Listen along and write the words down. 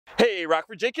Hey,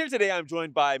 Rockford Jake here. Today I'm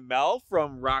joined by Mel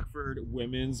from Rockford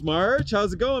Women's March.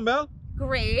 How's it going, Mel?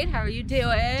 Great. How are you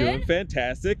doing? Doing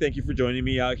fantastic. Thank you for joining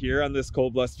me out here on this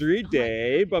cold, blustery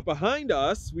day. But behind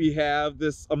us, we have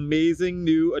this amazing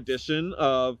new edition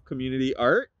of community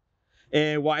art.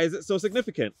 And why is it so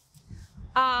significant?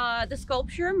 The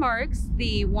sculpture marks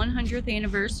the 100th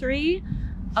anniversary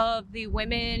of the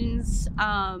women's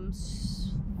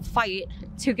fight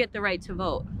to get the right to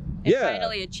vote. And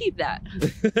finally achieve that.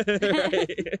 Right.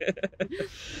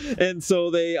 And so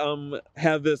they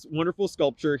have this wonderful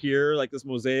sculpture here, like this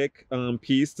mosaic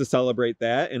piece to celebrate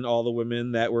that and all the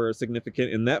women that were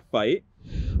significant in that fight.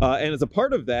 And as a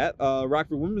part of that,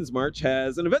 Rockford Women's March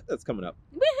has an event that's coming up.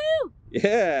 Woohoo!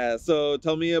 Yeah, so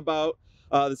tell me about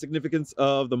the significance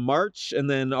of the march and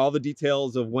then all the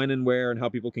details of when and where and how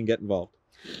people can get involved.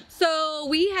 So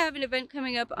we have an event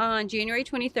coming up on January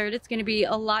 23rd. It's going to be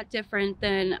a lot different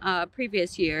than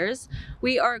previous years.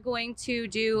 We are going to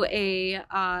do a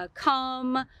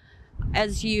come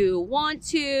as you want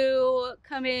to,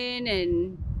 come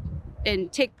in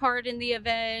and take part in the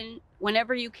event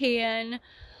whenever you can.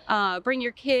 Bring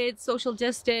your kids, social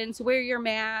distance, wear your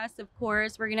mask, of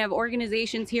course. We're going to have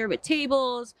organizations here with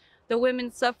tables. The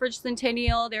Women's Suffrage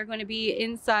Centennial, they're going to be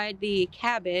inside the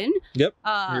cabin. Yep,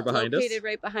 you're behind us. Located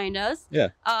right behind us. Yeah.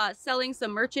 Selling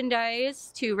some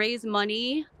merchandise to raise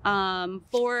money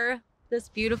for this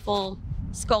beautiful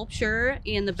sculpture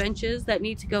and the benches that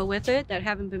need to go with it that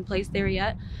haven't been placed there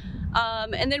yet.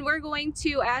 And then we're going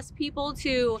to ask people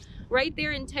to write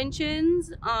their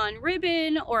intentions on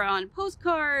ribbon or on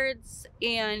postcards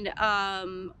and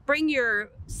bring your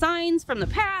signs from the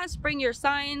past, bring your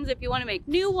signs if you want to make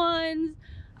new ones,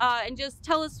 and just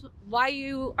tell us why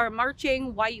you are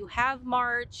marching, why you have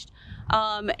marched,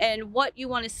 and what you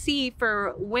want to see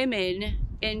for women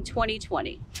in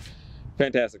 2020.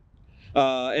 Fantastic.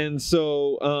 And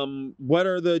so what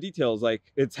are the details? Like,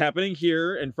 it's happening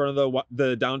here in front of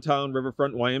the downtown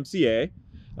Riverfront YMCA.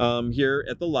 Here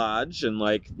at the lodge, and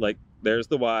like there's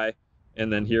the Y,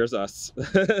 and then here's us. And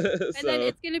then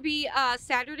it's going to be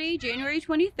Saturday, January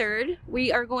 23rd.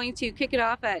 We are going to kick it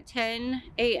off at 10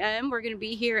 a.m. We're going to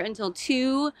be here until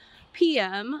 2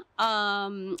 p.m.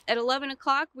 At 11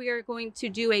 o'clock, we are going to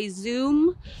do a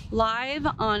Zoom live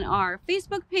on our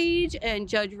Facebook page, and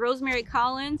Judge Rosemary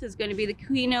Collins is going to be the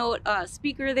keynote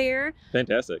speaker there.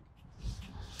 Fantastic.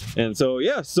 And so,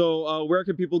 yeah, so where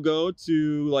can people go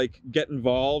to like get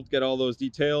involved, get all those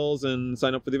details, and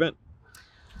sign up for the event?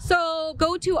 So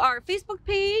go to our Facebook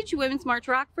page, Women's March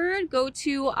Rockford. Go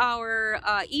to our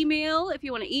email if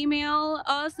you want to email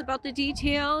us about the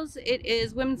details. It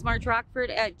is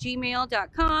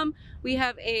womensmarchrockford@gmail.com. We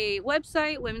have a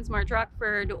website, Women's March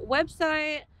Rockford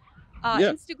website.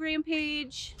 Instagram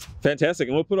page. Fantastic.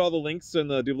 And we'll put all the links in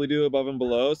the doobly-doo above and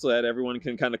below so that everyone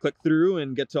can kind of click through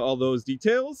and get to all those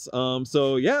details.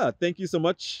 So yeah, thank you so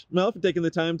much, Mel, for taking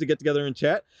the time to get together and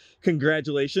chat.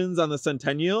 Congratulations on the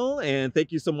centennial, and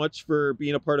thank you so much for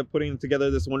being a part of putting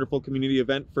together this wonderful community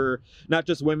event for not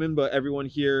just women, but everyone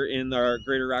here in our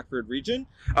greater Rockford region.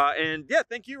 And yeah,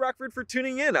 thank you, Rockford, for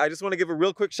tuning in. I just want to give a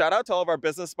real quick shout out to all of our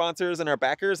business sponsors and our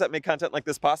backers that make content like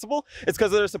this possible. It's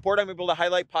because of their support I'm able to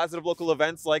highlight positive local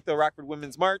events like the Rockford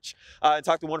Women's March and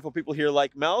talk to wonderful people here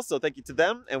like Mel. So thank you to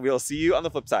them, and we'll see you on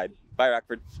the flip side. Bye,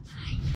 Rockford.